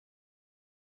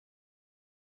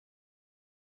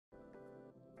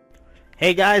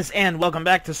Hey guys, and welcome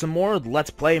back to some more Let's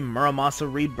Play Muramasa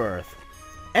Rebirth.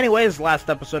 Anyways,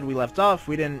 last episode we left off,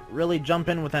 we didn't really jump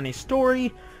in with any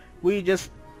story, we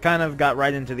just kind of got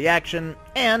right into the action,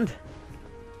 and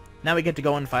now we get to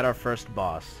go and fight our first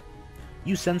boss.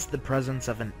 You sense the presence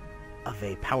of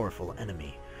a powerful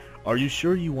enemy. Are you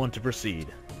sure you want to proceed?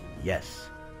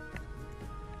 Yes.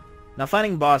 Now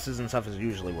fighting bosses and stuff is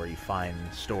usually where you find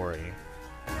story.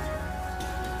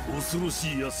 恐ろ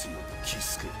しいやつよ、キ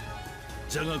スケ。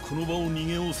じゃがこの場を逃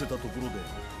げおせたところで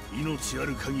命あ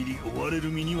る限り追われる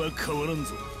身には変わらん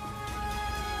ぞ。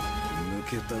抜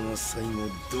けたが最後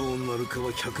どうなるか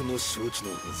は百も承知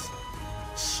のは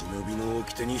ず。忍びの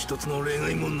掟に一つの例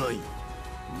外もない。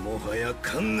もはや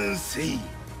観念せい。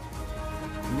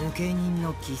抜け人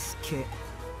のキスケ、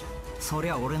そり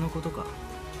ゃ俺のことか。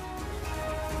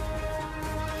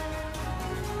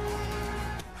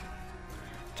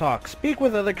Talk. Speak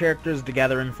with other characters to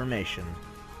gather information.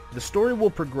 The story will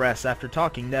progress after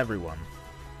talking to everyone.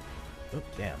 Oh,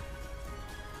 damn.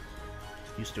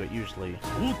 Used to it usually.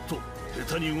 おっと、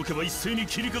下手に動けば一斉に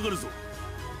切りかかるぞ。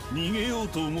逃げよう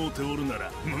と思うておるな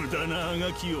ら無駄なあ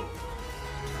がきよ。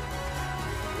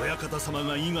親方様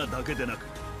が伊賀だけでなく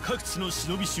各地の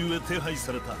忍び衆へ手配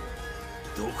された。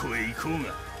どこへ行こうが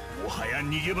もはや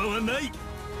逃げ場はない。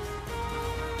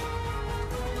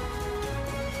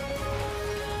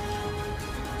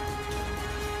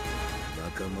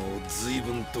仲間を随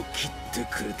分と切って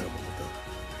くれたものだ。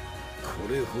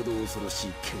これほど恐ろし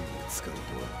い剣を使うとは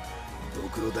ド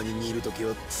クロ谷にいる時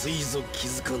はついぞ気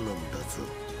づかなんだぞ。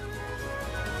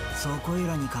そこい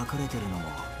らに隠れてるのも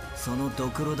そのド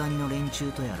クロ谷の連中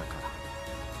とやらか。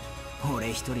俺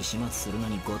一人始末するの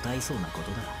にご大層なこ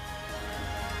とだ。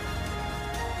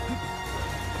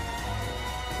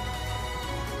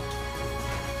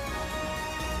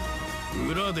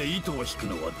裏で糸を引く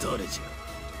のは誰じゃ。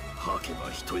吐けば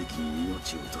一息に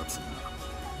命を絶つが、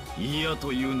嫌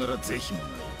というなら是非もな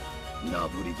い。な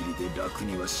ぶり切りで楽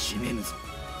には死ねぬぞ。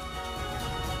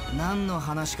何の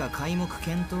話か皆目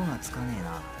見当がつかねえ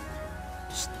な。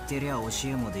知ってりゃ教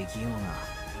えもできよう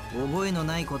が、覚えの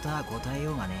ないことは答え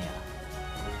ようがねえや。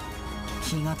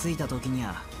気がついた時に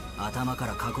は頭か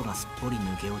ら過去がすっぽり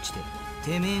抜け落ちて、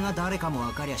てめえが誰かも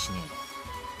分かりゃしね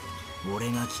え。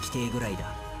俺が聞きてえぐらい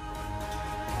だ。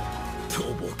と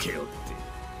ぼけよって、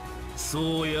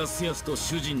そうやすやすと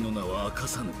主人の名は明か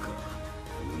さぬか。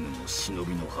うぬも忍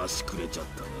びの端くれちゃっ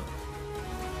たな。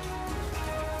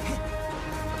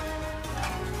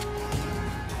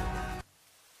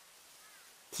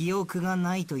記憶が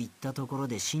ないと言ったところ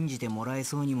で信じてもらえ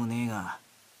そうにもねえが、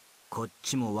こっ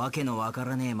ちもわけのわか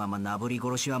らねえままなぶり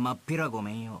殺しはまっぴらご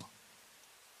めんよ。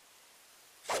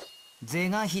是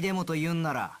が非でもと言うん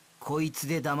ならこいつ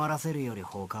で黙らせるより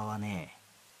他はねえ。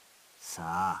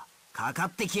さあかか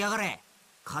ってきやがれ。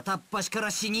片っ端か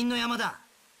ら死人の山だ。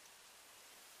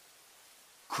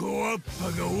小わっ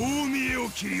ぱが大見えを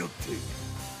切り寄って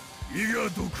伊賀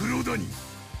ドクロ谷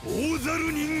大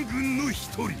猿人軍の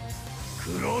一人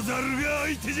黒猿が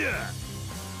相手じゃ。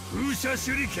風車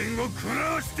手裏剣を食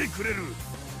らわしてくれる。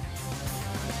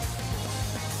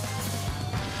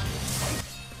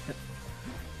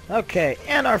Okay,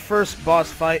 and our first boss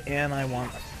fight, and I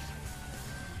want...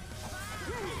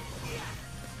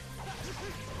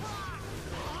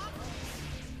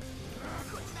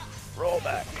 Roll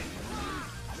back.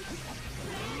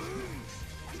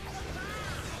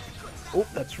 Oh,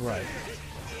 that's right.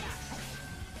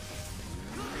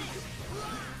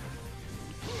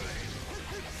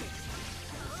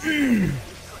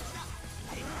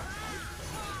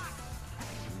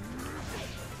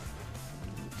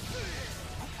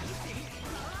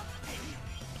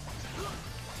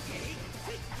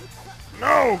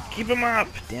 No! Keep him up!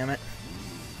 Damn it.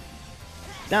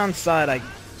 Downside, I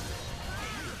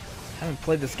haven't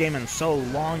played this game in so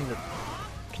long that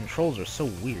controls are so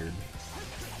weird.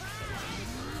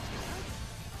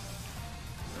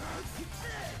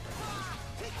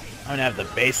 I don't have the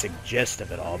basic gist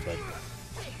of it all, but...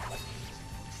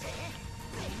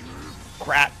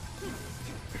 Crap!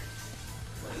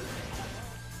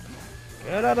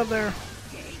 Get out of there!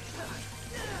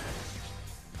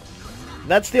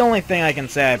 That's the only thing I can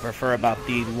say I prefer about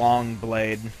the long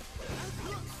blade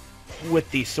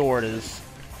with the sword is...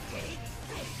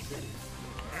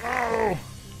 No!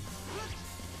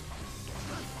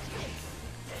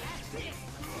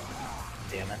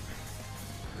 Damn it.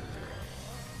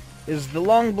 Is the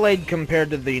long blade compared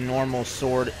to the normal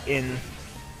sword in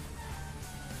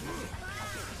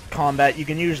combat, you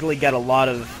can usually get a lot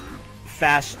of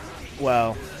fast,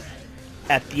 well,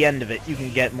 at the end of it you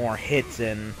can get more hits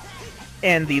in,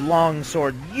 and the long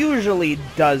sword usually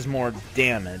does more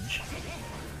damage.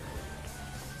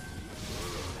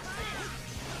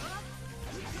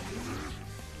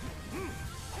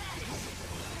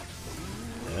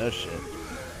 Oh shit.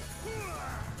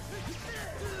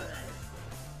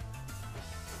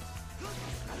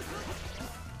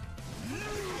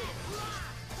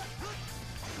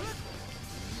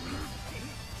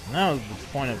 Now the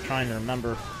point of trying to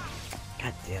remember.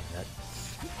 God damn, that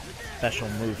special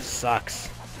move sucks.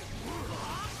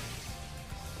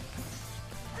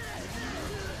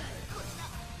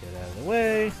 Get out of the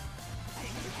way.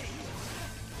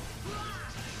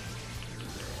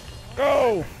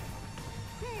 Go!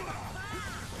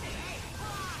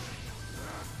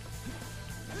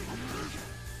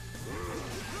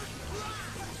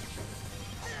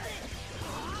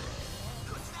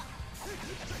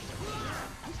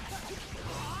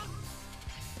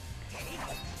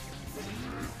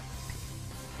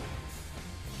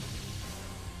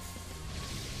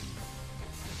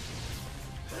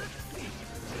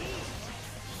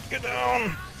 Get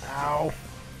down! Ow!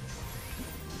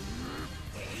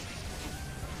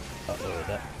 Uh-oh,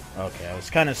 that... Okay, I was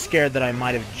kind of scared that I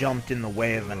might have jumped in the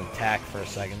way of an attack for a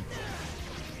second.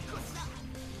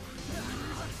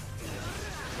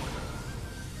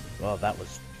 Well, that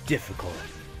was difficult.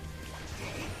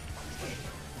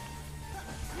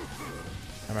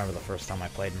 I remember the first time I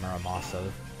played Muramasa.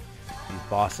 These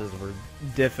bosses were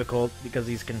difficult because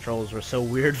these controls were so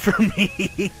weird for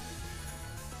me.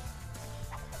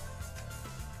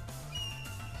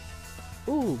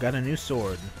 Ooh, got a new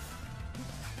sword.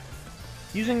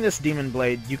 Using this demon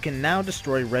blade, you can now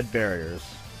destroy red barriers.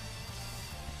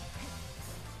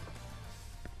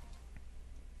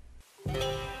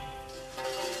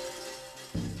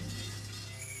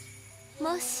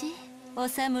 Moshi, お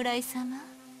侍様。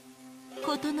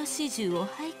事の始終を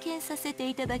拝見させて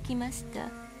いただきました。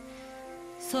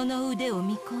その腕を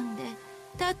見込んで、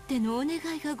たってのお願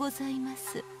いがございま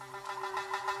す。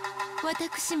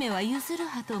私めは譲る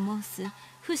はと申す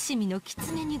伏見の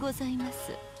狐にございま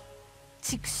す。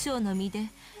畜生の身で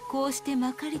こうして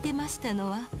まかり出ました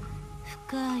のは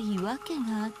深いわけ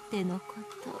があってのこ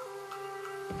と。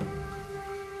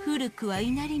古くは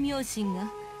稲荷明神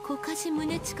が小梶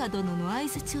宗近殿の相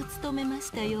槌を務めま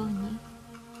したように、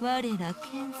我ら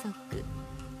眷属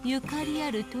ゆかり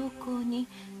ある刀工に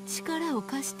力を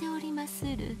貸しております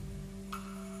る。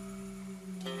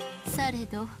され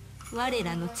ど我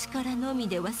らの力のみ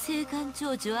では青願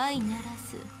成就相なら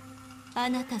ず、あ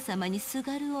なた様にす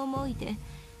がる思いで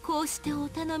こうしてお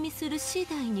頼みする次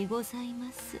第にございま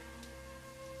す。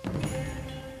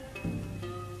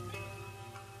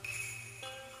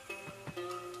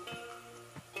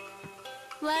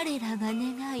我らが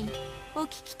願いお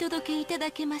聞き届けいた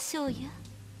だけましょうや。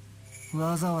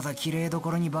わざわざ綺麗ど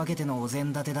ころに化けてのお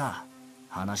膳立てだ。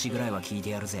話ぐらいは聞いて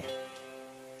やるぜ。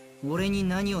俺に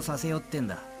何をさせよってん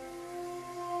だ。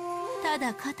た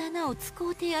だ刀を使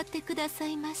うてやってくださ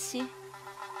いまし。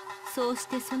そうし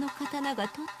てその刀が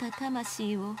取った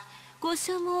魂をご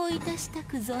所望いたした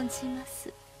く存じま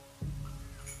す。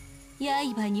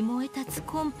刃に燃え立つ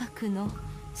魂魄の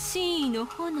真意の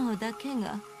炎だけ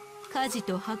が火事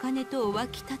と鋼とを湧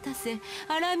き立たせ、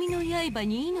荒みの刃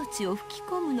に命を吹き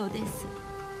込むのです。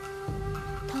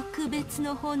特別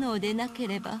の炎でなけ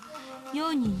れば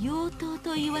世に妖刀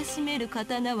と言わしめる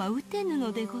刀は打てぬ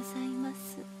のでございま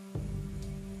す。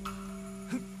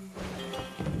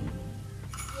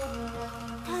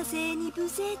多勢に無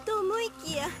勢と思い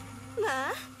きや、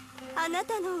まああな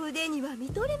たの腕には見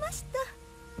とれました。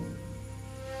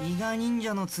伊賀忍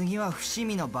者の次は伏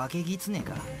見の化け狐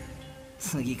か。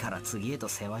次から次へと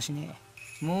世話しね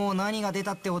え。もう何が出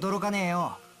たって驚かねえ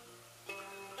よ。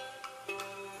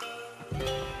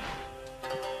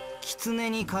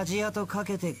狐に鍛冶屋とか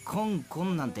けてコンコ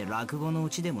ンなんて落語のう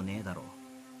ちでもねえだろ。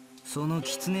その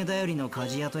狐頼りの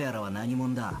鍛冶屋とやらは何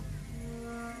者だ。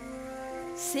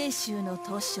清州の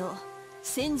刀匠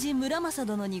千治村正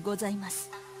殿にございます。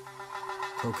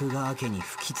徳川家に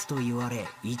不吉と言われ、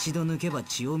一度抜けば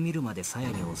血を見るまで鞘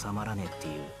に収まらねえって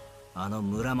いうあの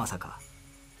村正か。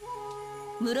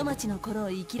室町の頃を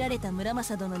生きられた村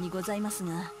正殿にございます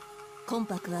が、魂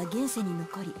魄は現世に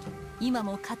残り、今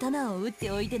も刀を打って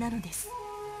おいでなのです。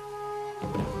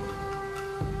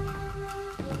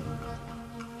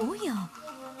おや、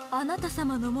あなた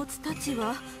様の持つ太刀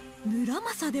は村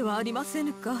正ではありませ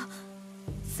ぬか。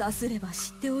さすれば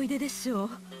知っておいででしょう。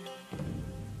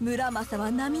村正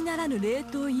は並ならぬ霊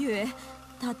刀ゆえ、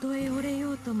たとえ折れ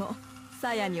ようとも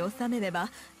鞘に収めれば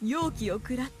妖気を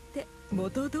食らって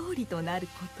元通りとなる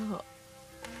ことを。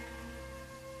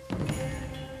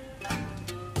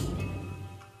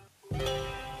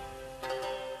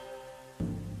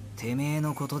てめえ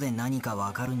のことで何か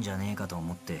わかるんじゃねえかと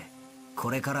思って、こ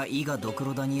れから伊賀ドク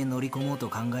ロ谷へ乗り込もうと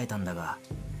考えたんだが、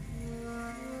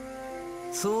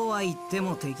そうは言って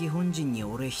も敵本陣に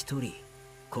俺一人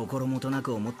心もとな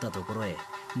く思ったところへ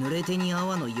濡れ手に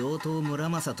泡の妖刀村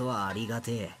正とはありが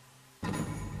てえ。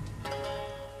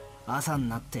朝に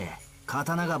なって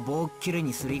刀が棒っきれ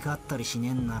にすり替わったりしね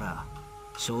えんなら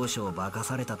少々化か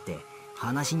されたって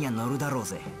話には乗るだろう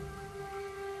ぜ。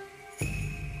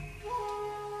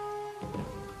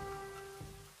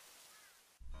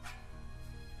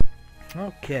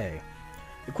Okay.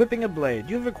 Equipping a blade.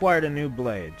 You've acquired a new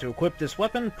blade. To equip this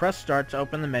weapon, press start to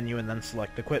open the menu and then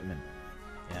select equipment.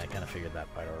 Yeah, I kind of figured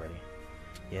that part already.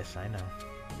 Yes, I know.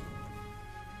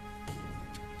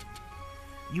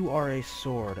 You are a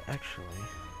sword, actually.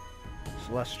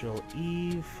 Celestial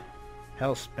Eve.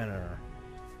 Hell Spinner.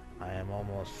 I am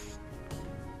almost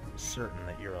certain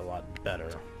that you're a lot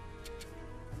better.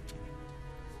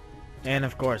 And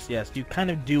of course, yes, you kind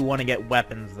of do want to get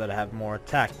weapons that have more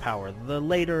attack power.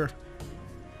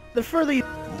 The further you...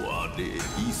 我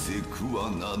伊勢桑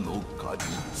名の梶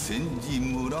千字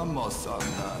村正なり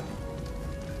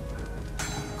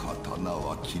刀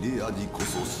は切れ味こ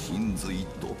そ真髄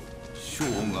と生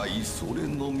涯それ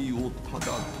のみをただ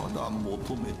ただ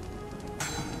求め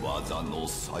技の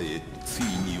さえつい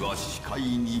には視界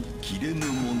に切れぬ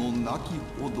ものなき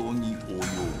ほどに及ぶ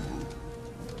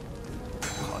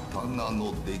刀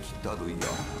のできたるや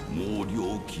毛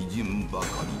量基準ばか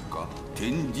りか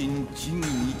天神地義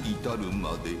に至る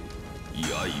まで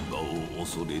刃を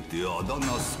恐れてあだ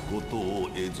なすことを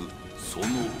得ずその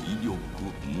威力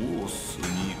申す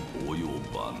に及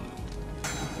ばぬ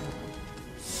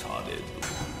されど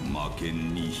魔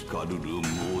剣に光るる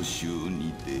猛襲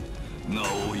にてな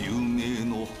お有名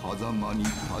の狭間に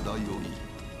漂い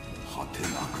果て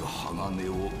なく鋼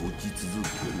を打ち続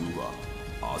けるは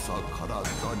朝からざ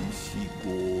りし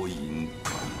強引か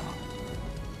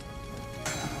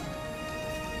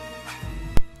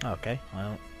な。 Okay,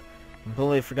 well,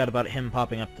 completely forgot about him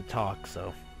popping up to talk,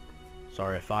 so...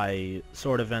 Sorry if I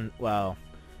sort of well,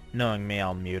 knowing me,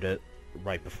 I'll mute it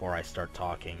right before I start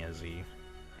talking as he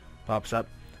pops up.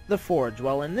 The Forge.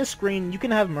 Well, in this screen, you can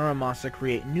have Muramasa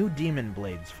create new demon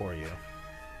blades for you.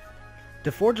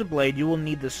 To forge a blade, you will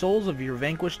need the souls of your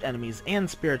vanquished enemies and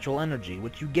spiritual energy,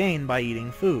 which you gain by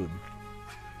eating food.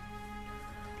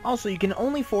 Also, you can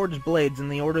only forge blades in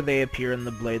the order they appear in the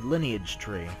blade lineage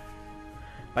tree.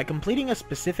 By completing a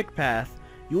specific path,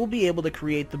 you will be able to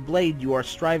create the blade you are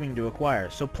striving to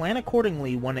acquire, so plan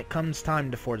accordingly when it comes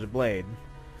time to forge a blade.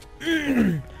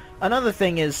 Another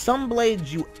thing is, some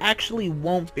blades you actually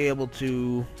won't be able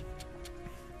to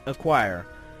acquire.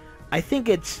 I think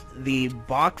it's the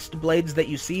boxed blades that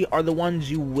you see are the ones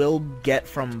you will get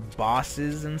from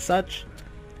bosses and such.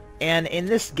 And in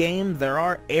this game, there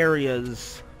are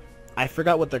areas, I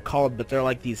forgot what they're called, but they're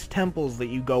like these temples that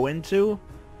you go into,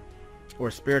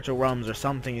 or spiritual realms or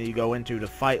something that you go into to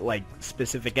fight like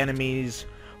specific enemies,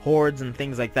 hordes and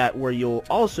things like that, where you'll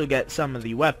also get some of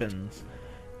the weapons.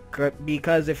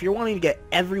 Because if you're wanting to get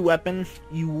every weapon,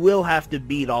 you will have to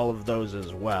beat all of those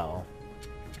as well.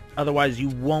 Otherwise, you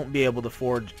won't be able to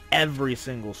forge every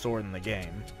single sword in the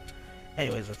game.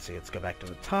 Anyways, let's see. Let's go back to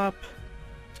the top.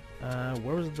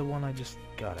 Where was the one I just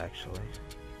got, actually?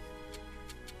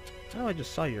 Oh, I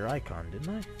just saw your icon,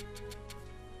 didn't I?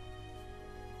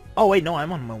 Oh, wait, no,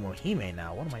 I'm on Momohime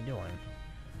now. What am I doing?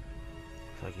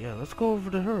 It's like, yeah, let's go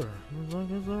over to her. It's like,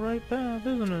 it's the right path,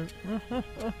 isn't it?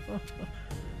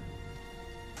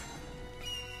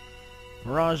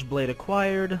 Mirage Blade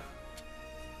acquired.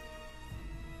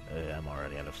 I'm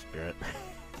already out of spirit.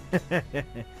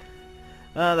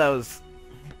 That was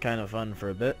kind of fun for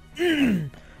a bit.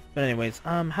 But anyways,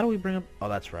 how do we bring up... Oh,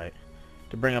 that's right.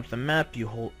 To bring up the map,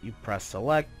 you press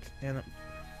select, and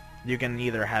you can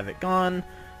either have it gone,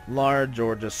 large,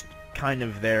 or just kind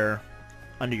of there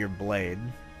under your blade.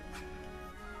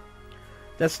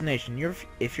 Destination.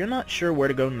 If you're not sure where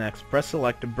to go next, press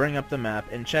select to bring up the map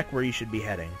and check where you should be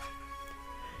heading.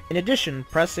 In addition,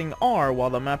 pressing R while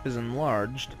the map is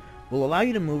enlarged will allow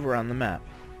you to move around the map.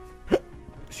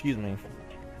 Excuse me.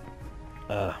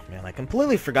 Man, I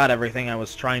completely forgot everything I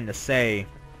was trying to say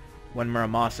when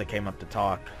Muramasa came up to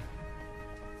talk.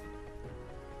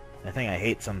 I think I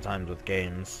hate sometimes with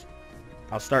games.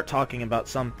 I'll start talking about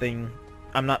something,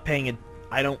 I'm not paying it,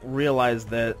 I don't realize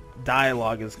that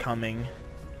dialogue is coming,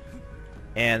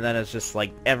 and then it's just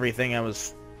like everything I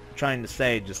was trying to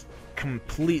say just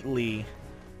completely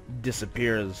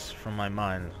disappears from my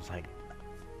mind. It's like...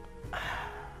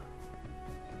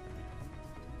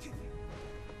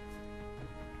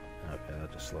 Okay,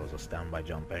 that just slows us down by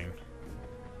jumping.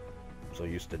 I'm so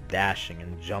used to dashing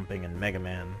and jumping in Mega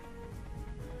Man.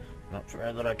 Not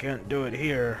fair that I can't do it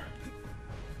here.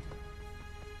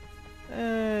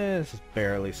 This is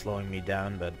barely slowing me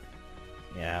down, but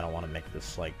yeah, I don't want to make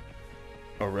this like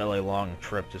a really long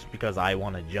trip just because I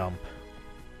want to jump.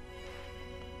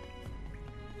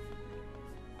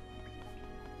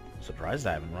 Surprised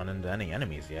I haven't run into any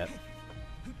enemies yet.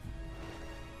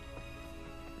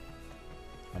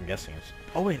 I'm guessing it's...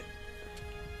 Oh, wait.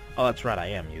 Oh, that's right, I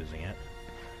am using it.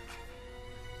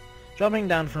 Jumping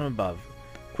down from above.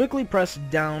 Quickly press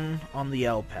down on the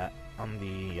L pad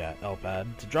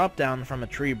to drop down from a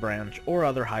tree branch or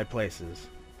other high places.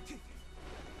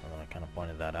 Although I kind of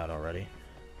pointed that out already.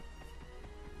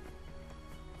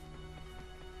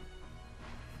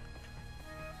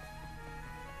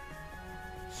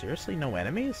 Seriously, no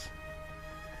enemies?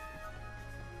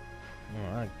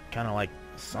 Well, I kind of like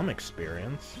some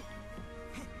experience.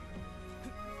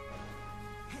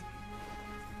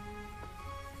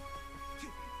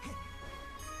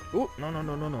 Ooh,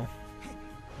 no.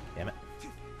 Damn it.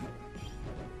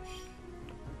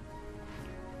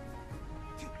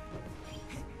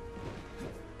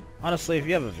 Honestly, if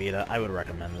you have a Vita, I would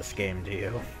recommend this game to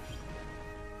you.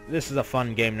 This is a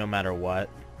fun game no matter what.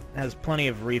 It has plenty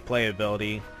of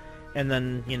replayability, and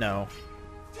then, you know,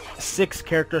 6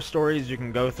 character stories you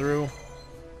can go through.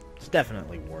 It's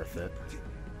definitely worth it.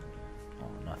 Oh,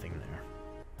 nothing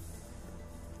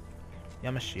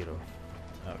there. Yamashiro.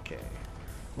 Okay.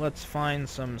 Let's find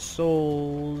some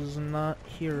souls. Not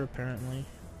here, apparently.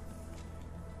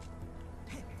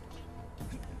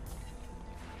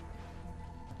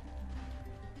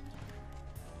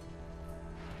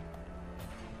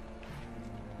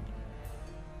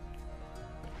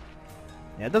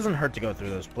 Yeah, it doesn't hurt to go through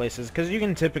those places, because you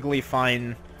can typically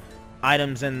find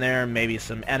items in there, maybe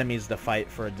some enemies to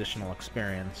fight for additional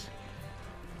experience.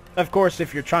 Of course,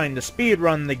 if you're trying to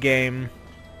speedrun the game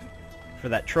for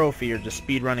that trophy, or just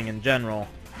speedrunning in general,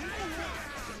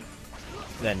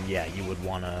 then yeah, you would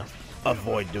want to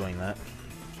avoid doing that.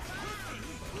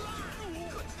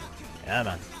 Yeah,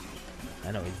 man.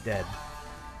 I know he's dead.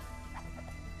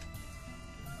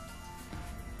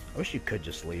 I wish you could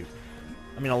just leave.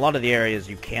 I mean, a lot of the areas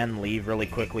you can leave really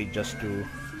quickly just to...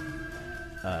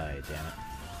 damn it.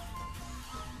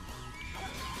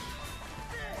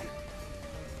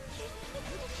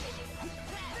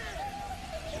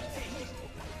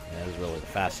 That is really the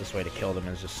fastest way to kill them,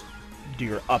 is just do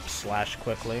your up slash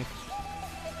quickly.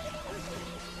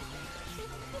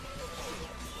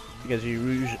 Because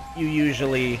you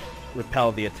usually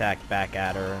repel the attack back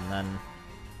at her and then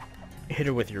hit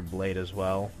her with your blade as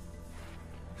well.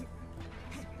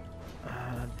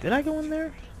 Did I go in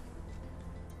there?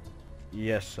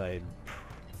 Yes, I'm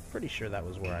pretty sure that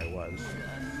was where I was.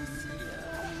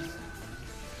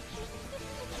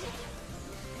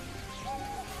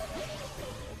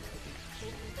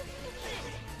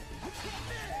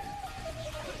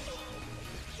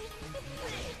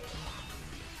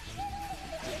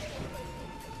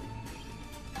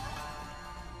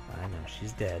 I know,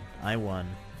 she's dead. I won.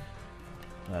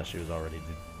 She was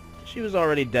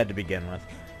already dead to begin with.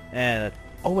 And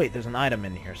oh wait, there's an item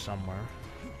in here somewhere.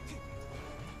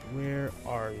 Where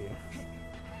are you?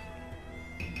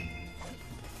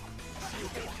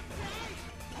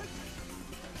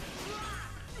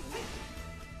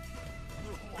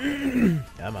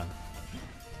 Come on.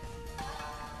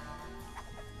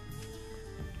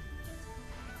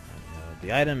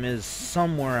 The item is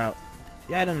somewhere out.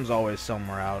 The item's always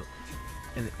somewhere out.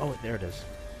 Oh, there it is.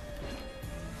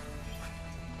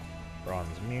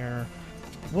 Bronze mirror.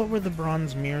 What were the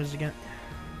bronze mirrors again?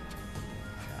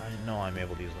 I know I'm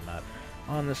able to use them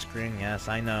on the screen. Yes,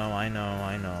 I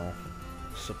know.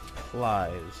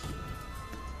 Supplies.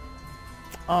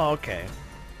 Oh, okay.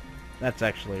 That's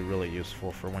actually really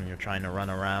useful for when you're trying to run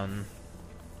around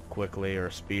quickly or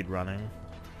speed running.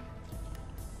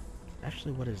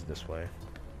 Actually, what is this way?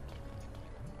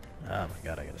 Oh my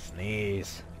god, I gotta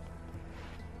sneeze.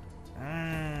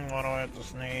 What do I have to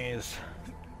sneeze?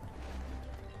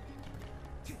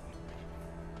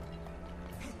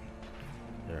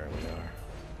 There we are.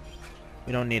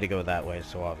 We don't need to go that way,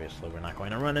 so obviously we're not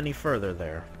going to run any further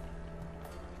there.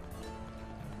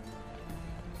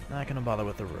 Not gonna bother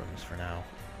with the rooms for now.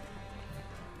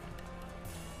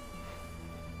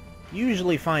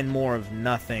 Usually find more of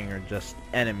nothing or just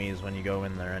enemies when you go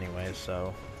in there anyway,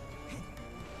 so...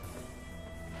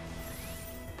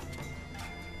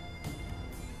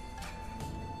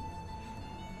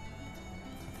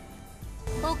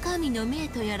 Okamiの命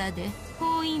とやらで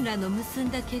法院らの結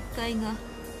んだ結界が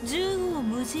縦横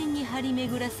無尽に張り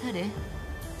巡らされ、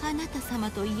あなた様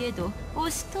といえど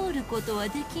押し通ることは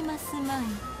できますまい。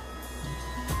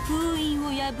封印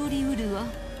を破りうるは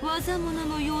技者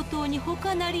の妖刀に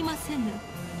他なりませぬ。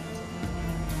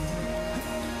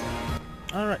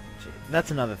Alright,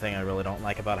 that's another thing I really don't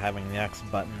like about having the X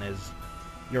button is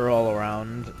your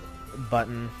all-around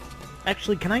button.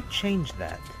 Actually, can I change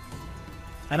that?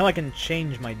 I know I can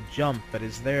change my jump, but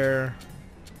is there...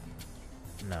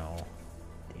 No.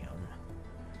 Damn.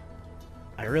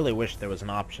 I really wish there was an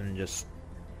option just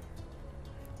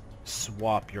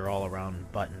swap your all-around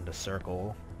button to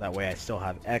circle. That way I still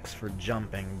have X for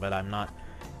jumping, but I'm not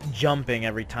jumping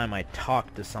every time I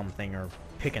talk to something or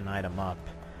pick an item up.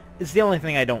 It's the only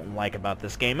thing I don't like about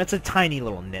this game. It's a tiny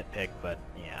little nitpick, but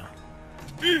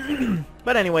yeah.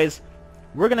 But anyways,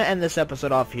 we're gonna end this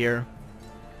episode off here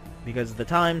because of the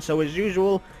time. So as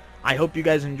usual, I hope you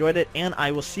guys enjoyed it, and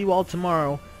I will see you all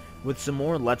tomorrow with some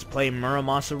more Let's Play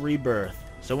Muramasa Rebirth.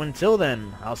 So until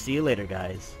then, I'll see you later,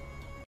 guys.